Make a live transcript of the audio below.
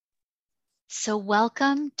So,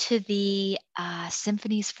 welcome to the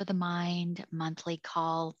Symphonies for the Mind monthly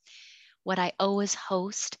call, what I always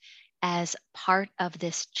host as part of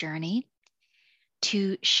this journey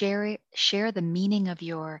to share the meaning of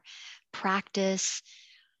your practice,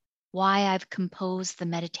 why I've composed the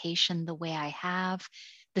meditation the way I have,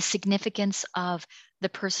 the significance of the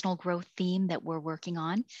personal growth theme that we're working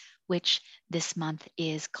on, which this month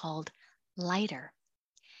is called Lighter.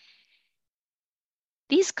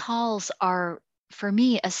 These calls are, for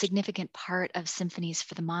me, a significant part of Symphonies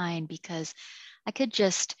for the Mind because I could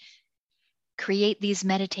just create these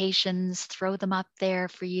meditations, throw them up there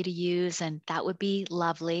for you to use, and that would be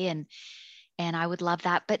lovely. And I would love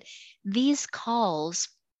that. But these calls,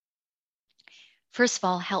 first of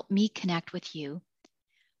all, help me connect with you,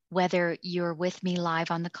 whether you're with me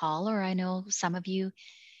live on the call, or I know some of you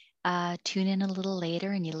tune in a little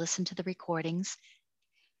later and you listen to the recordings.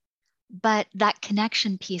 But that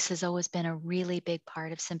connection piece has always been a really big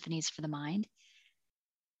part of Symphonies for the Mind.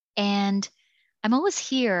 And I'm always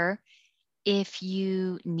here if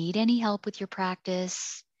you need any help with your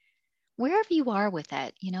practice, wherever you are with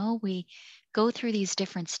it. You know, we go through these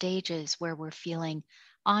different stages where we're feeling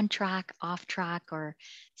on track, off track, or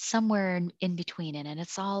somewhere in between it. And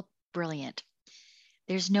it's all brilliant.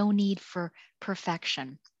 There's no need for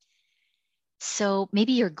perfection. So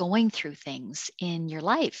maybe you're going through things in your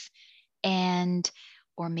life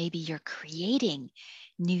or maybe you're creating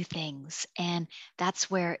new things. And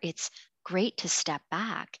that's where it's great to step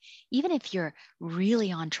back, even if you're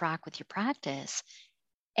really on track with your practice.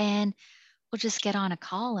 And we'll just get on a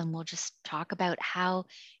call and we'll just talk about how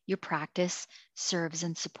your practice serves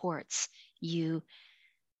and supports you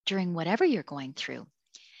during whatever you're going through.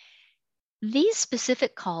 These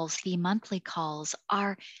specific calls, the monthly calls,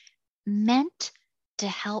 are meant to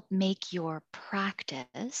help make your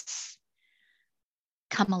practice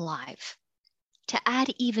come alive, to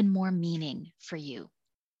add even more meaning for you.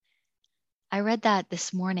 I read that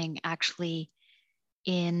this morning actually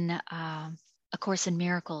in A Course in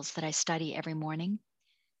Miracles that I study every morning.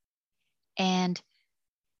 And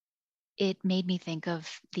it made me think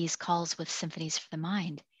of these calls with Symphonies for the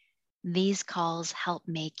Mind. These calls help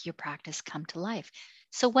make your practice come to life.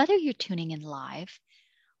 So whether you're tuning in live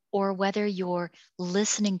or whether you're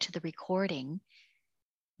listening to the recording,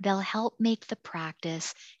 they'll help make the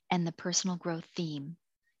practice and the personal growth theme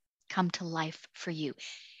come to life for you.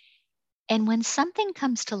 And when something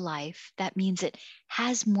comes to life, that means it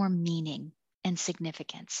has more meaning and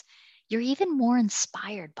significance. You're even more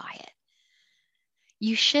inspired by it.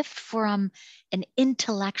 You shift from an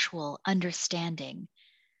intellectual understanding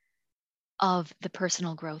of the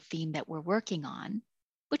personal growth theme that we're working on,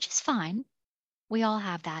 which is fine. We all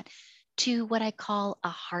have that, to what I call a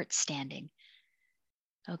heart standing.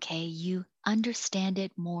 Okay, you understand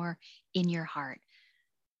it more in your heart.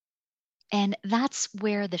 And that's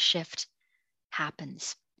where the shift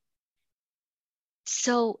happens.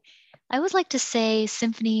 So I always like to say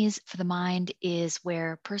Symphonies for the Mind is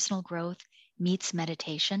where personal growth meets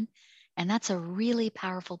meditation. And that's a really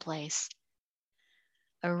powerful place,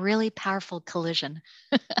 a really powerful collision,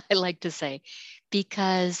 I like to say,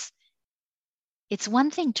 because it's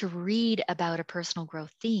one thing to read about a personal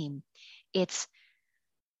growth theme.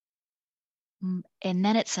 And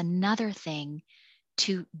then it's another thing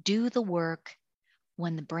to do the work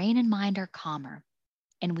when the brain and mind are calmer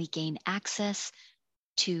and we gain access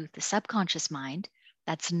to the subconscious mind.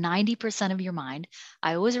 That's 90% of your mind.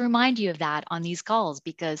 I always remind you of that on these calls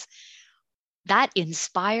because that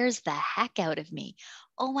inspires the heck out of me.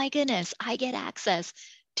 Oh my goodness, I get access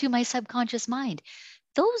to my subconscious mind.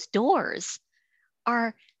 Those doors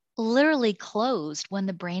are literally closed when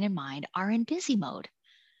the brain and mind are in busy mode.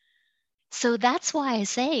 So that's why I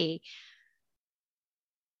say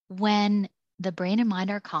when the brain and mind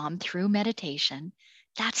are calm through meditation,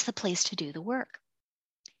 that's the place to do the work.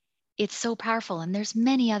 It's so powerful. And there's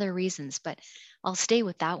many other reasons, but I'll stay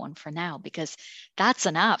with that one for now because that's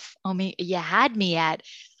enough. I mean, you had me at,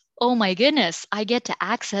 oh my goodness, I get to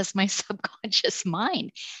access my subconscious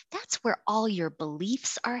mind. That's where all your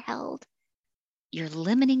beliefs are held, your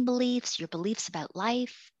limiting beliefs, your beliefs about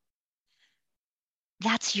life.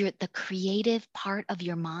 That's the creative part of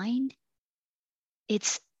your mind.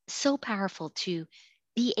 It's so powerful to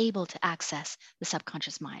be able to access the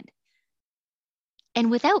subconscious mind. And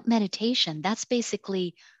without meditation, that's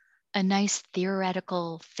basically a nice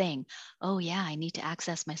theoretical thing. Oh, yeah, I need to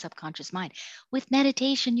access my subconscious mind. With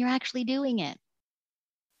meditation, you're actually doing it,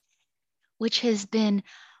 which has been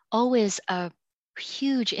always a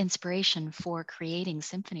huge inspiration for creating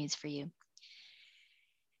symphonies for you.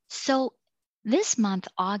 So this month,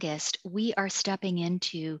 August, we are stepping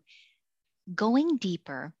into going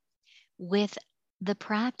deeper with the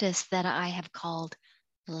practice that I have called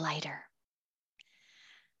lighter,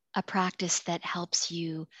 a practice that helps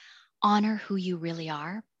you honor who you really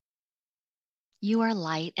are. You are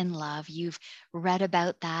light and love. You've read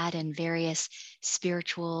about that in various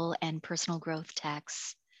spiritual and personal growth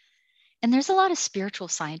texts. And there's a lot of spiritual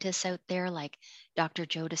scientists out there like Dr.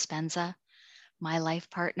 Joe Dispenza, my life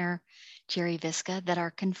partner, Jerry Visca, that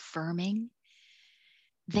are confirming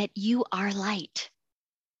that you are light.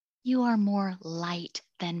 You are more light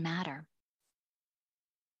than matter.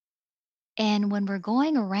 And when we're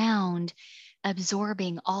going around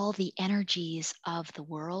absorbing all the energies of the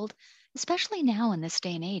world, especially now in this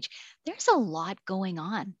day and age, there's a lot going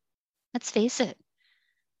on. Let's face it,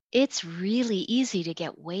 it's really easy to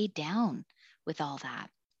get weighed down with all that.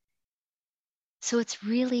 So it's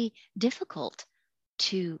really difficult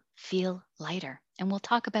to feel lighter. And we'll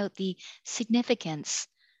talk about the significance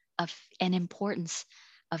of and importance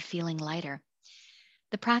of feeling lighter.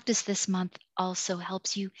 The practice this month also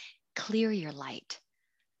helps you clear your light.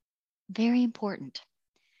 Very important.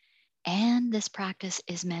 And this practice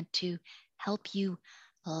is meant to help you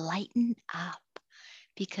lighten up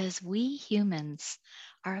because we humans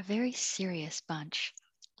are a very serious bunch.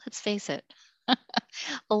 Let's face it,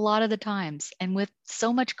 a lot of the times. And with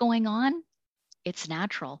so much going on, it's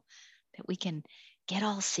natural that we can get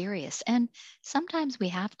all serious. And sometimes we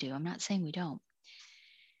have to. I'm not saying we don't.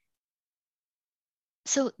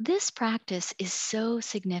 So this practice is so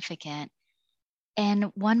significant. And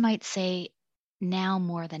one might say now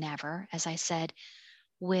more than ever, as I said,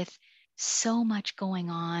 with so much going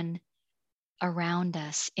on around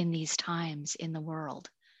us in these times in the world.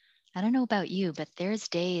 I don't know about you, but there's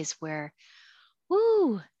days where,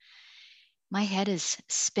 whoo, my head is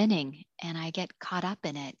spinning and I get caught up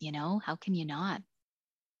in it, you know? How can you not?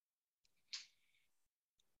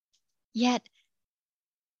 Yet,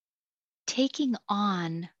 taking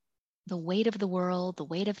on the weight of the world, the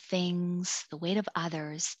weight of things, the weight of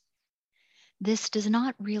others, this does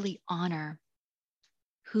not really honor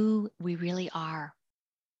who we really are,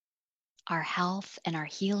 our health and our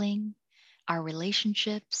healing, our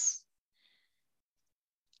relationships.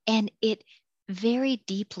 And it very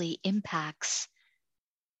deeply impacts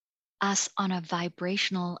us on a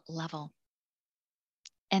vibrational level.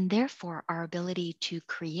 And therefore, our ability to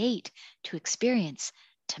create, to experience,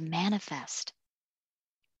 to manifest.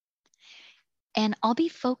 And I'll be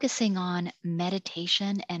focusing on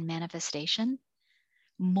meditation and manifestation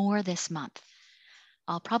more this month.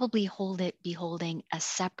 I'll probably be holding a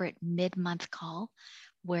separate mid-month call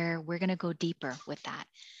where we're going to go deeper with that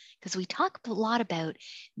because we talk a lot about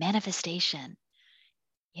manifestation,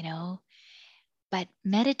 you know, but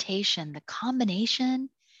meditation, the combination,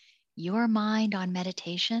 your mind on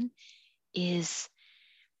meditation is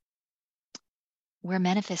where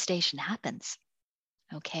manifestation happens.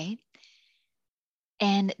 Okay.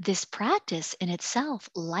 And this practice in itself,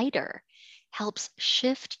 lighter, helps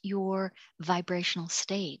shift your vibrational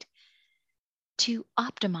state to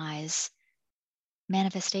optimize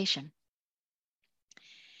manifestation.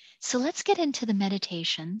 So let's get into the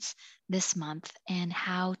meditations this month and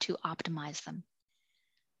how to optimize them.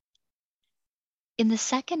 In the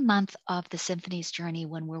second month of the Symphonies journey,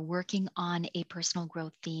 when we're working on a personal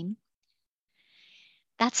growth theme,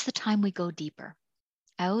 that's the time we go deeper.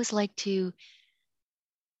 I always like to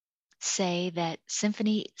say that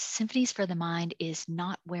Symphonies for the Mind is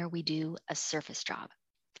not where we do a surface job.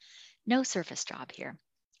 No surface job here.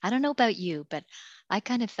 I don't know about you, but I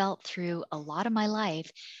kind of felt through a lot of my life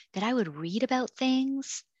that I would read about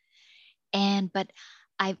things but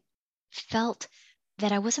I felt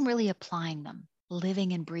that I wasn't really applying them,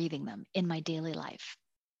 living and breathing them in my daily life.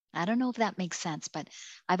 I don't know if that makes sense, but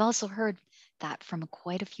I've also heard that from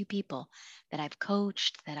quite a few people that I've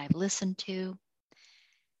coached, that I've listened to.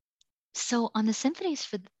 So on the Symphonies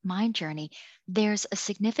for the Mind journey, there's a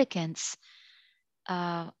significance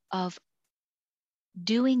of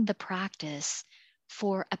doing the practice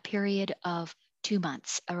for a period of 2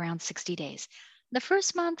 months, around 60 days. The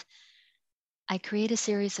first month, I create a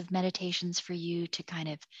series of meditations for you to kind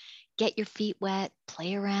of get your feet wet,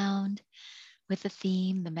 play around with the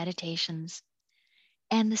theme, the meditations.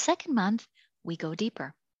 And the second month, we go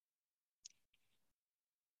deeper.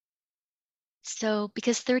 So,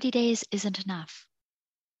 because 30 days isn't enough,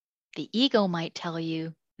 the ego might tell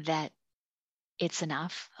you that it's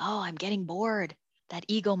enough. Oh, I'm getting bored. That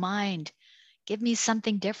ego mind, give me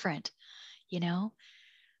something different, you know,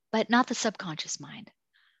 but not the subconscious mind.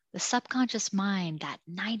 The subconscious mind, that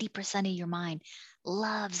 90% of your mind,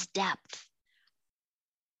 loves depth.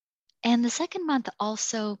 And the second month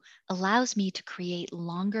also allows me to create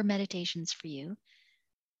longer meditations for you.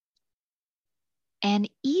 And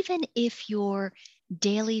even if your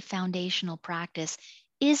daily foundational practice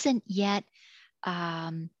isn't yet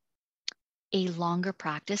um, a longer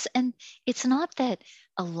practice, and it's not that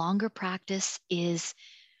a longer practice is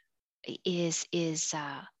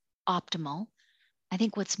optimal. I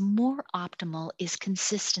think what's more optimal is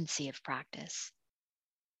consistency of practice.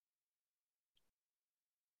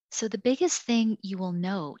 So the biggest thing you will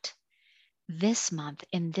note this month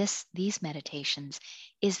in these meditations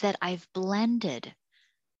is that I've blended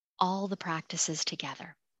all the practices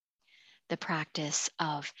together. The practice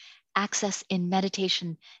of access in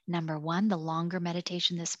meditation number 1, the longer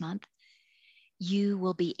meditation this month, you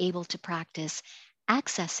will be able to practice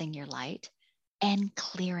accessing your light and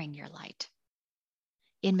clearing your light.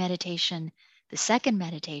 In meditation, the second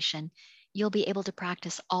meditation, you'll be able to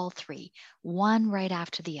practice all three, one right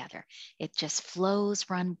after the other. It just flows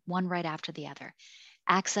one right after the other.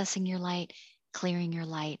 Accessing your light, clearing your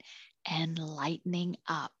light, and lightening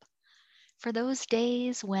up. For those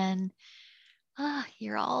days when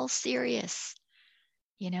you're all serious,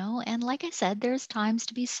 and like I said, there's times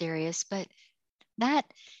to be serious, but that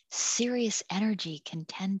serious energy can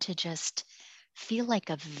tend to just feel like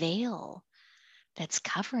a veil that's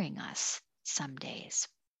covering us some days.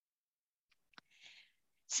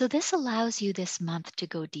 So this allows you this month to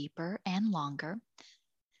go deeper and longer.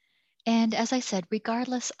 And as I said,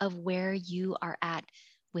 regardless of where you are at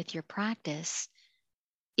with your practice,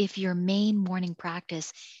 if your main morning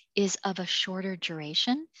practice is of a shorter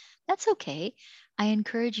duration, that's okay. I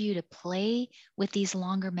encourage you to play with these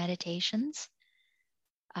longer meditations.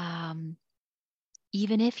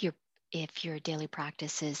 Even if your daily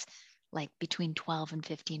practice is like between 12 and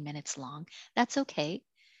 15 minutes long, that's okay.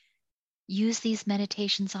 Use these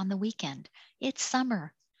meditations on the weekend. It's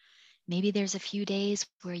summer. Maybe there's a few days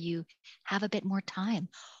where you have a bit more time,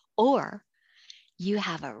 or you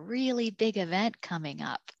have a really big event coming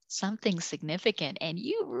up, something significant, and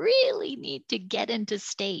you really need to get into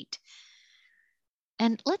state.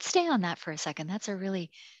 And let's stay on that for a second. That's a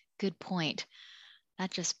really good point.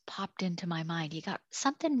 That just popped into my mind. You got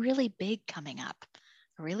something really big coming up,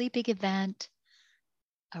 a really big event,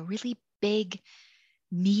 a really big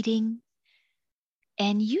meeting,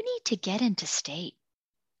 and you need to get into state.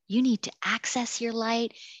 You need to access your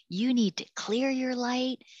light. You need to clear your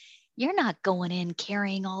light. You're not going in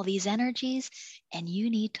carrying all these energies, and you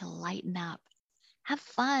need to lighten up. Have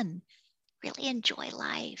fun. Really enjoy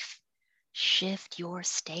life. Shift your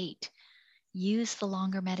state. Use the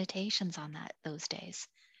longer meditations on those days,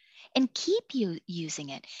 and keep you using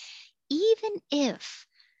it, even if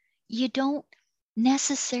you don't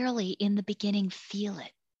necessarily in the beginning feel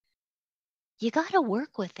it. You got to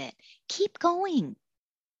work with it. Keep going.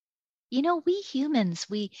 We humans,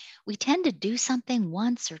 we tend to do something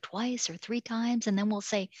once or twice or three times, and then we'll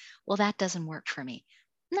say, well, that doesn't work for me.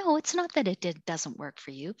 No, it's not that doesn't work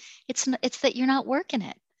for you. It's that you're not working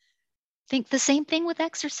it. Think the same thing with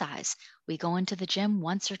exercise. We go into the gym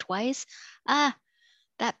once or twice.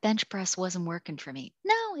 That bench press wasn't working for me.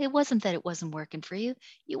 No, it wasn't that it wasn't working for you.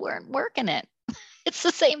 You weren't working it. It's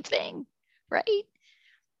the same thing, right?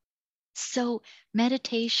 So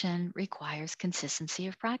meditation requires consistency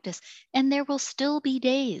of practice. And there will still be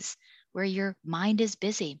days where your mind is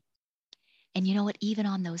busy. And you know what? Even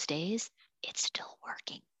on those days, it's still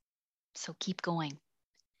working. So keep going.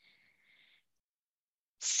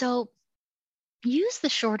 So use the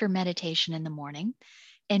shorter meditation in the morning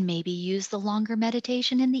and maybe use the longer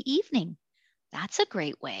meditation in the evening. That's a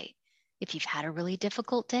great way if you've had a really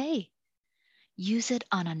difficult day. Use it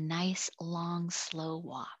on a nice, long, slow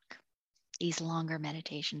walk. These longer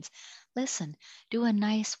meditations. Listen, do a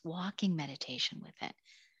nice walking meditation with it.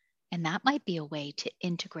 And that might be a way to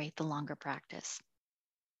integrate the longer practice.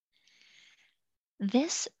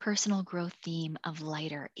 This personal growth theme of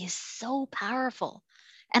lighter is so powerful.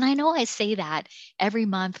 And I know I say that every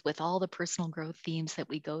month with all the personal growth themes that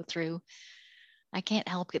we go through. I can't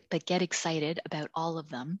help but get excited about all of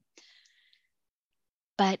them.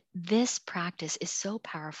 But this practice is so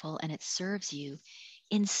powerful and it serves you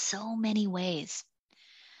in so many ways.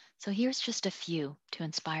 So here's just a few to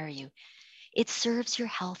inspire you. It serves your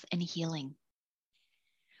health and healing.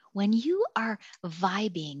 When you are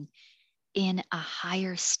vibing in a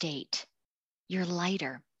higher state, you're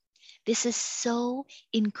lighter. This is so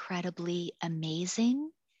incredibly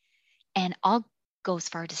amazing. And I'll go as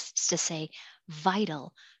far to say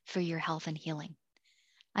vital for your health and healing.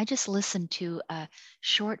 I just listened to a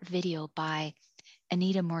short video by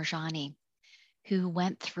Anita Morjani, who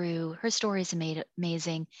went through, her story is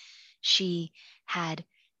amazing. She had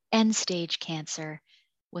end stage cancer,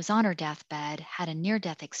 was on her deathbed, had a near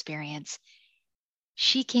death experience.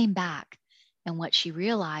 She came back, and what she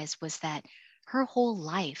realized was that her whole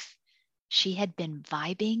life she had been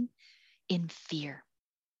vibing in fear,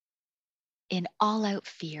 in all out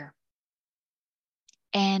fear.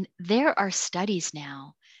 And there are studies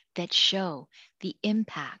now that show the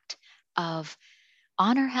impact of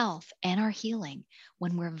on our health and our healing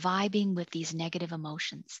when we're vibing with these negative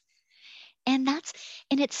emotions. And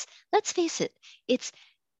it's, let's face it, it's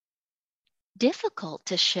difficult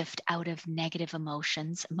to shift out of negative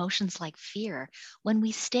emotions, emotions like fear, when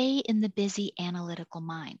we stay in the busy analytical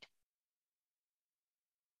mind.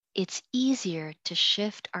 It's easier to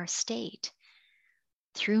shift our state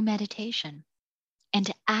through meditation and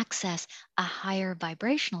to access a higher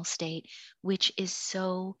vibrational state, which is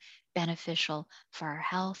so beneficial for our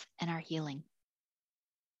health and our healing.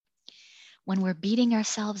 When we're beating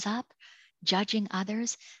ourselves up, judging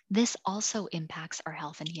others, this also impacts our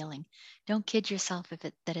health and healing. Don't kid yourself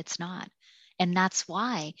that it's not. And that's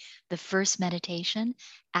why the first meditation,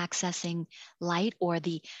 accessing light, or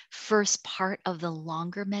the first part of the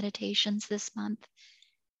longer meditations this month,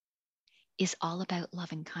 is all about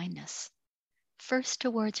loving kindness. First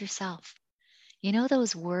towards yourself. You know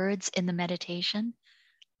those words in the meditation?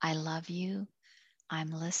 I love you. I'm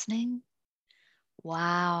listening.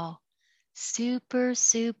 Wow. Super,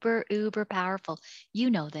 super, uber powerful. You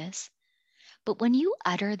know this. But when you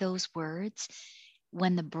utter those words,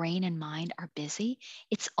 when the brain and mind are busy,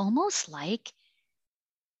 it's almost like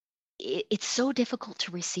it's so difficult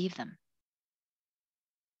to receive them.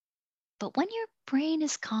 But when your brain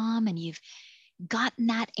is calm and you've gotten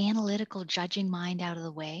that analytical judging mind out of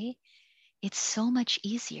the way, it's so much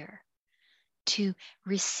easier to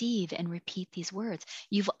receive and repeat these words.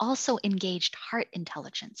 You've also engaged heart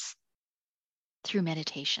intelligence through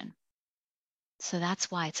meditation. So that's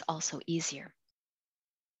why it's also easier.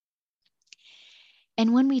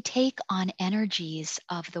 And when we take on energies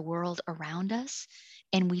of the world around us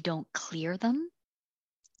and we don't clear them,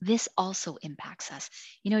 this also impacts us.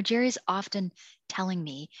 You know, Jerry's often telling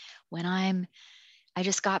me when I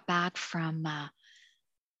just got back from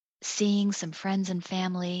seeing some friends and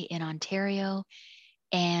family in Ontario,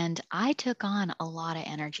 and I took on a lot of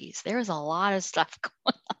energies. There was a lot of stuff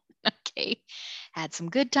going on. Okay. Had some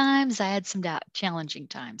good times. I had some challenging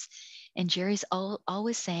times. And Jerry's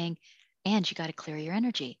always saying, and you got to clear your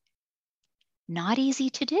energy. Not easy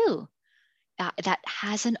to do. That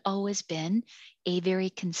hasn't always been a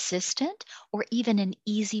very consistent or even an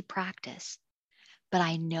easy practice. But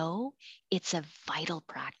I know it's a vital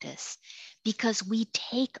practice because we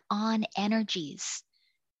take on energies.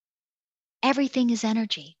 Everything is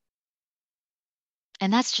energy.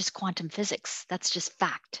 And that's just quantum physics. That's just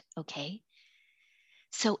fact, okay?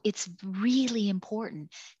 So it's really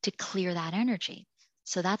important to clear that energy.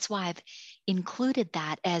 So that's why I've included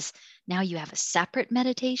that as now you have a separate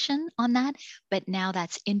meditation on that, but now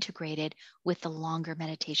that's integrated with the longer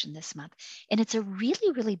meditation this month. And it's a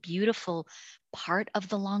really, really beautiful part of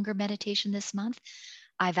the longer meditation this month.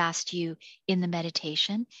 I've asked you in the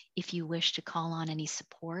meditation if you wish to call on any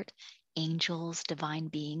support, angels, divine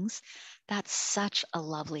beings. That's such a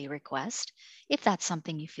lovely request, if that's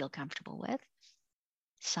something you feel comfortable with.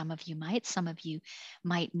 Some of you might, some of you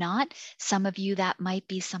might not. Some of you, that might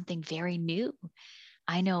be something very new.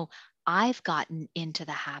 I know I've gotten into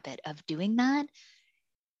the habit of doing that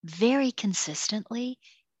very consistently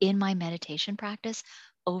in my meditation practice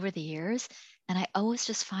over the years. And I always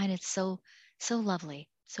just find it so lovely,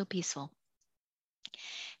 so peaceful.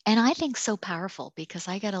 And I think so powerful because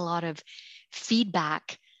I get a lot of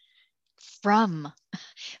feedback from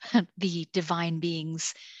the divine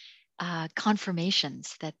beings,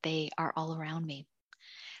 confirmations that they are all around me.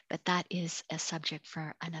 But that is a subject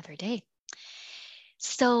for another day.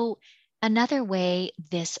 So another way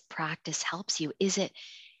this practice helps you is it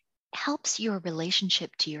helps your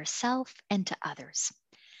relationship to yourself and to others.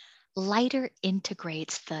 Lighter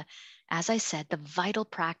integrates the, as I said, the vital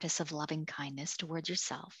practice of loving kindness towards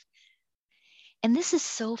yourself. And this is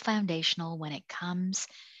so foundational when it comes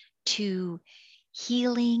to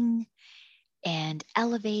healing and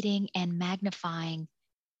elevating and magnifying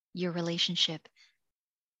your relationship,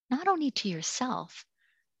 not only to yourself,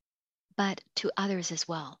 but to others as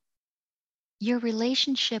well. Your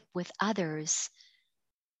relationship with others,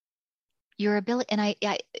 your ability, and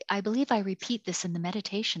I believe I repeat this in the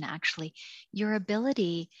meditation actually, your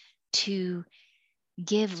ability to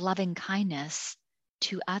give loving kindness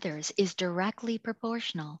to others is directly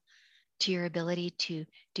proportional to your ability to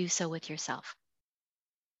do so with yourself.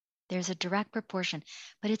 There's a direct proportion,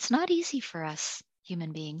 but it's not easy for us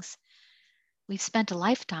human beings. we've spent a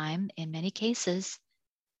lifetime, in many cases,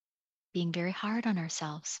 being very hard on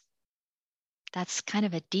ourselves. That's kind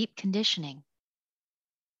of a deep conditioning.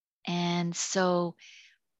 And so,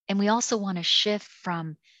 and we also want to shift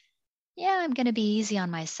from, yeah, I'm going to be easy on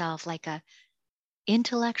myself, like a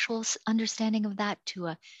intellectual understanding of that,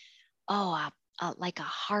 to like a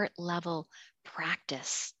heart level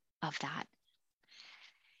practice of that.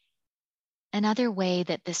 Another way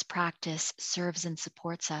that this practice serves and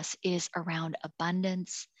supports us is around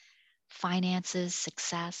abundance, finances,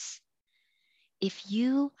 success. If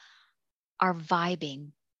you are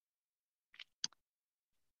vibing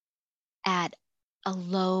at a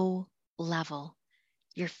low level,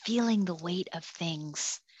 you're feeling the weight of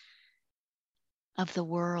things, of the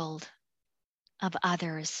world, of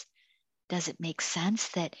others. Does it make sense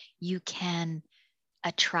that you can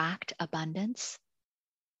attract abundance?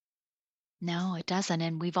 No, it doesn't.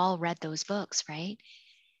 And we've all read those books, right?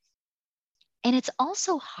 And it's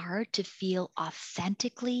also hard to feel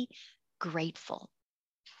authentically grateful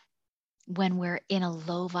when we're in a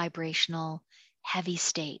low vibrational, heavy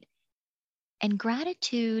state. And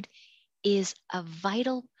gratitude is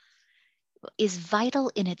vital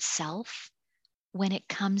in itself when it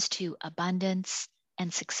comes to abundance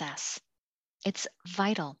and success. It's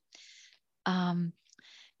vital.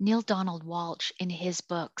 Neil Donald Walsh, in his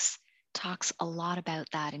books, talks a lot about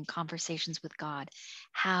that in Conversations with God,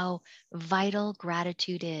 how vital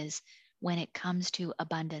gratitude is when it comes to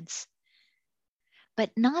abundance.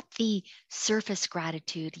 But not the surface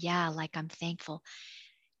gratitude, yeah, like I'm thankful.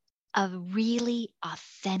 A really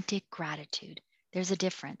authentic gratitude. There's a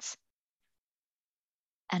difference.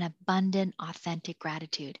 An abundant, authentic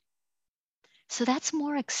gratitude. So that's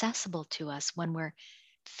more accessible to us when we're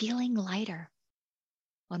feeling lighter,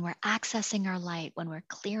 when we're accessing our light, when we're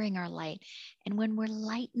clearing our light, and when we're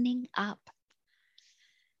lightening up.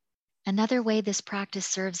 Another way this practice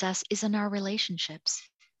serves us is in our relationships.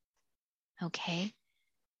 Okay?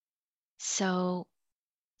 So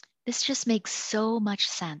this just makes so much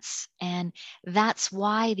sense. And that's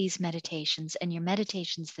why these meditations and your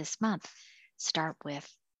meditations this month start with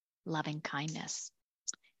loving kindness.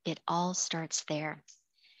 It all starts there.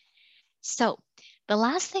 So the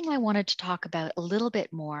last thing I wanted to talk about a little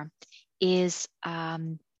bit more is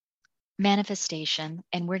manifestation.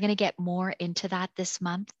 And we're going to get more into that this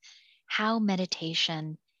month, how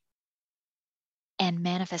meditation and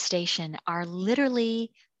manifestation are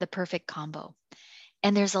literally the perfect combo.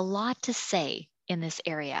 And there's a lot to say in this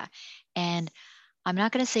area. And I'm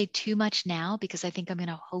not going to say too much now because I think I'm going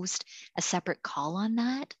to host a separate call on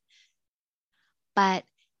that. But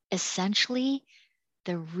essentially,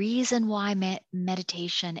 the reason why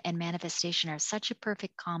meditation and manifestation are such a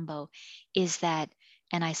perfect combo is that,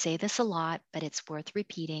 and I say this a lot, but it's worth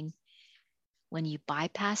repeating, when you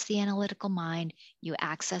bypass the analytical mind, you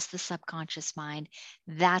access the subconscious mind,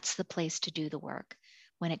 that's the place to do the work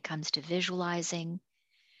when it comes to visualizing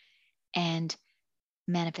and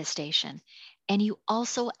manifestation. And you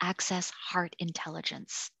also access heart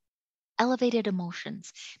intelligence. Elevated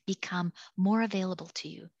emotions become more available to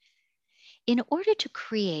you. In order to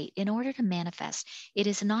create, in order to manifest, it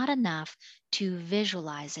is not enough to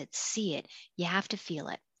visualize it, see it. You have to feel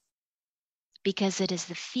it, because it is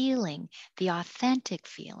the feeling, the authentic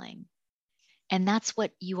feeling. And that's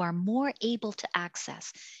what you are more able to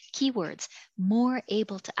access. Keywords, more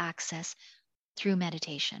able to access through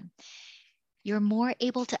meditation. You're more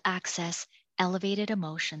able to access elevated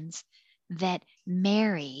emotions that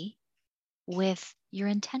marry with your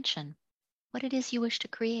intention, what it is you wish to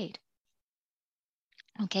create.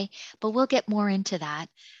 Okay, but we'll get more into that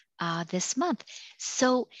this month.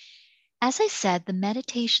 So, as I said, the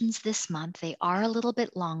meditations this month, they are a little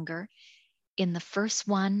bit longer. In the first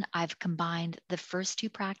one, I've combined the first two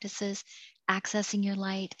practices, accessing your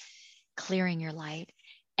light, clearing your light.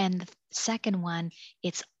 And the second one,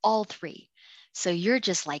 it's all three. So you're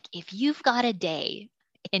just like, if you've got a day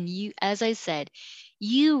and you, as I said,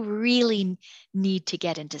 you really need to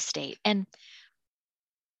get into state. And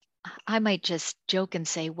I might just joke and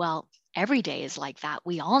say, well, every day is like that.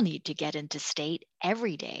 We all need to get into state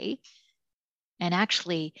every day. And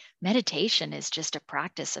actually, meditation is just a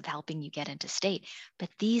practice of helping you get into state. But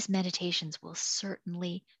these meditations will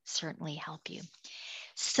certainly, certainly help you.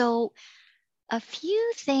 So a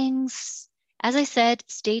few things, as I said,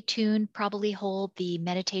 stay tuned, probably hold the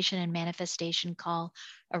meditation and manifestation call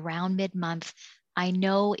around mid-month. I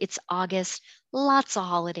know it's August, lots of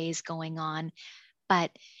holidays going on,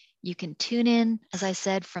 but you can tune in, as I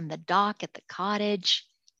said, from the dock at the cottage.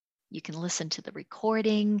 You can listen to the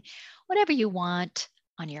recording, whatever you want,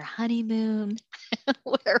 on your honeymoon,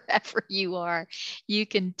 wherever you are, you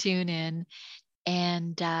can tune in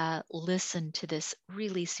and listen to this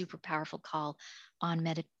really super powerful call on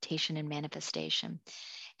meditation and manifestation.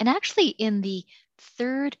 And actually, in the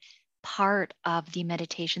third part of the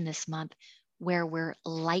meditation this month, where we're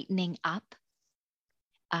lightening up,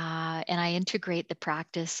 and I integrate the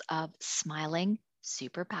practice of smiling,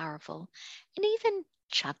 super powerful, and even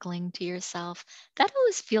chuckling to yourself. That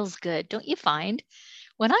always feels good, don't you find?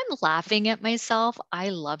 When I'm laughing at myself, I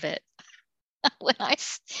love it. When I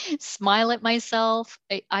smile at myself,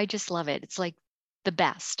 I just love it. It's like the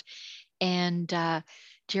best. And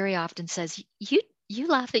Jerry often says, you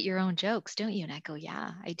laugh at your own jokes, don't you? And I go,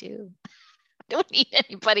 yeah, I do. I don't need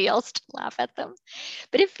anybody else to laugh at them.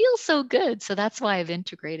 But it feels so good. So that's why I've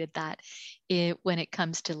integrated that when it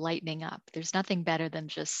comes to lightening up. There's nothing better than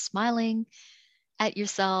just smiling at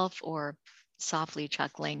yourself or softly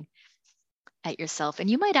chuckling at yourself. And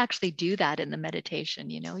you might actually do that in the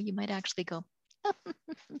meditation. You might actually go,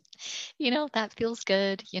 that feels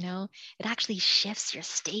good. It actually shifts your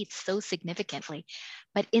state so significantly.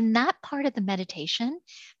 But in that part of the meditation,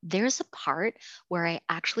 there's a part where I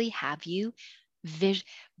actually have you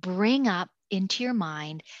bring up into your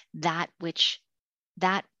mind that which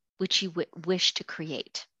you wish to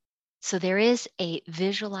create. So there is a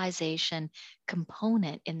visualization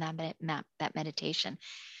component in that meditation,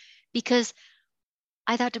 because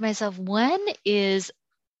I thought to myself, when is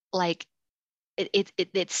like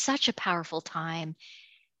it's such a powerful time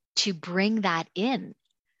to bring that in.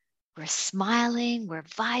 We're smiling, we're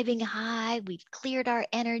vibing high, we've cleared our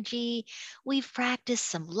energy, we've practiced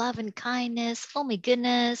some love and kindness. Oh my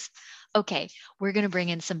goodness. Okay, we're going to bring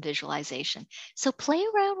in some visualization. So play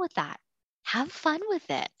around with that. Have fun with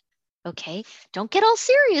it. Okay, don't get all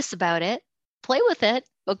serious about it. Play with it.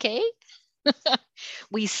 Okay.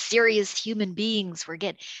 We serious human beings, we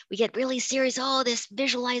get really serious. Oh, this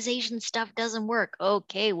visualization stuff doesn't work.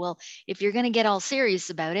 Okay, well, if you're going to get all serious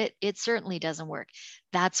about it, it certainly doesn't work.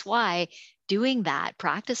 That's why doing that,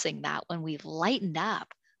 practicing that when we've lightened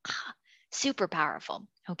up, super powerful.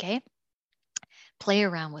 Okay, play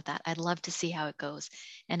around with that. I'd love to see how it goes.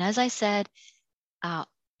 And as I said, uh,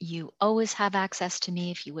 you always have access to me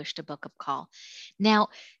if you wish to book a call. Now,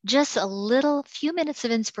 just a little few minutes of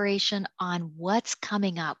inspiration on what's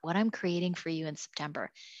coming up, what I'm creating for you in September.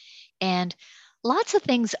 And lots of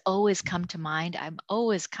things always come to mind. I'm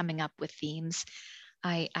always coming up with themes.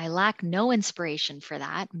 I lack no inspiration for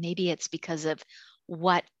that. Maybe it's because of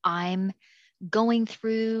what I'm going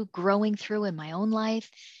through, growing through in my own life.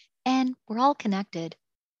 And we're all connected.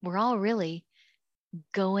 We're all really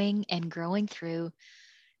going and growing through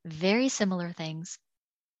very similar things.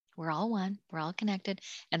 We're all one, we're all connected.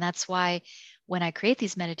 And that's why when I create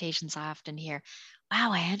these meditations, I often hear,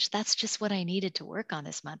 wow, Ange, that's just what I needed to work on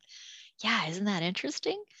this month. Yeah, isn't that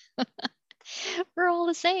interesting? We're all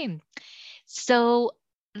the same. So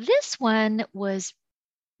this one was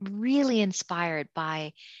really inspired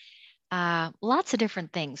by lots of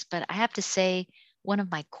different things, but I have to say, one of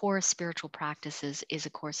my core spiritual practices is A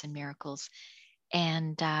Course in Miracles.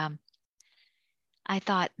 And I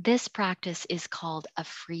thought this practice is called a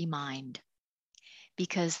free mind,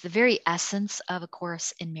 because the very essence of A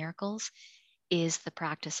Course in Miracles is the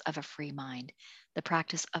practice of a free mind, the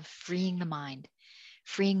practice of freeing the mind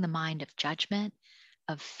of judgment,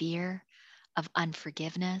 of fear, of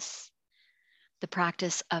unforgiveness, the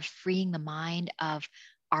practice of freeing the mind of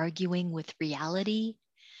arguing with reality.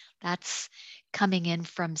 That's coming in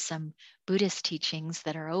from some Buddhist teachings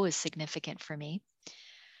that are always significant for me.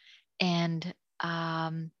 And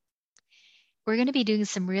we're going to be doing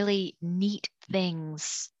some really neat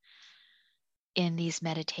things in these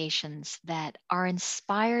meditations that are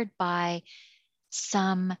inspired by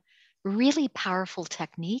some really powerful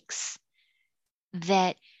techniques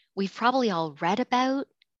that we've probably all read about,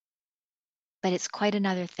 but it's quite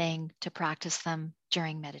another thing to practice them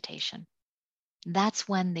during meditation. That's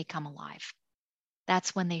when they come alive.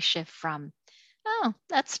 That's when they shift from, oh,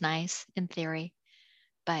 that's nice in theory,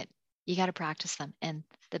 but you got to practice them. And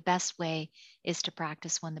the best way is to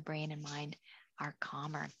practice when the brain and mind are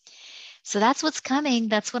calmer. So that's what's coming.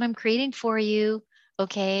 That's what I'm creating for you.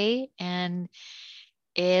 Okay. And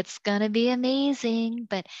it's going to be amazing,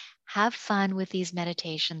 but have fun with these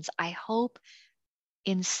meditations. I hope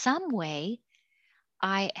in some way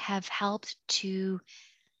I have helped to,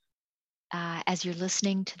 as you're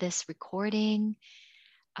listening to this recording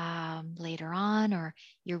later on, or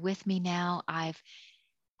you're with me now, I've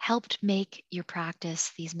helped make your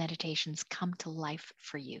practice, these meditations, come to life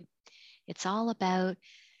for you. It's all about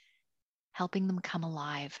helping them come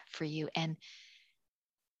alive for you, and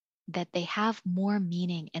that they have more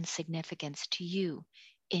meaning and significance to you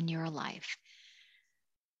in your life.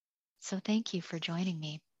 So thank you for joining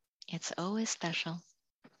me. It's always special.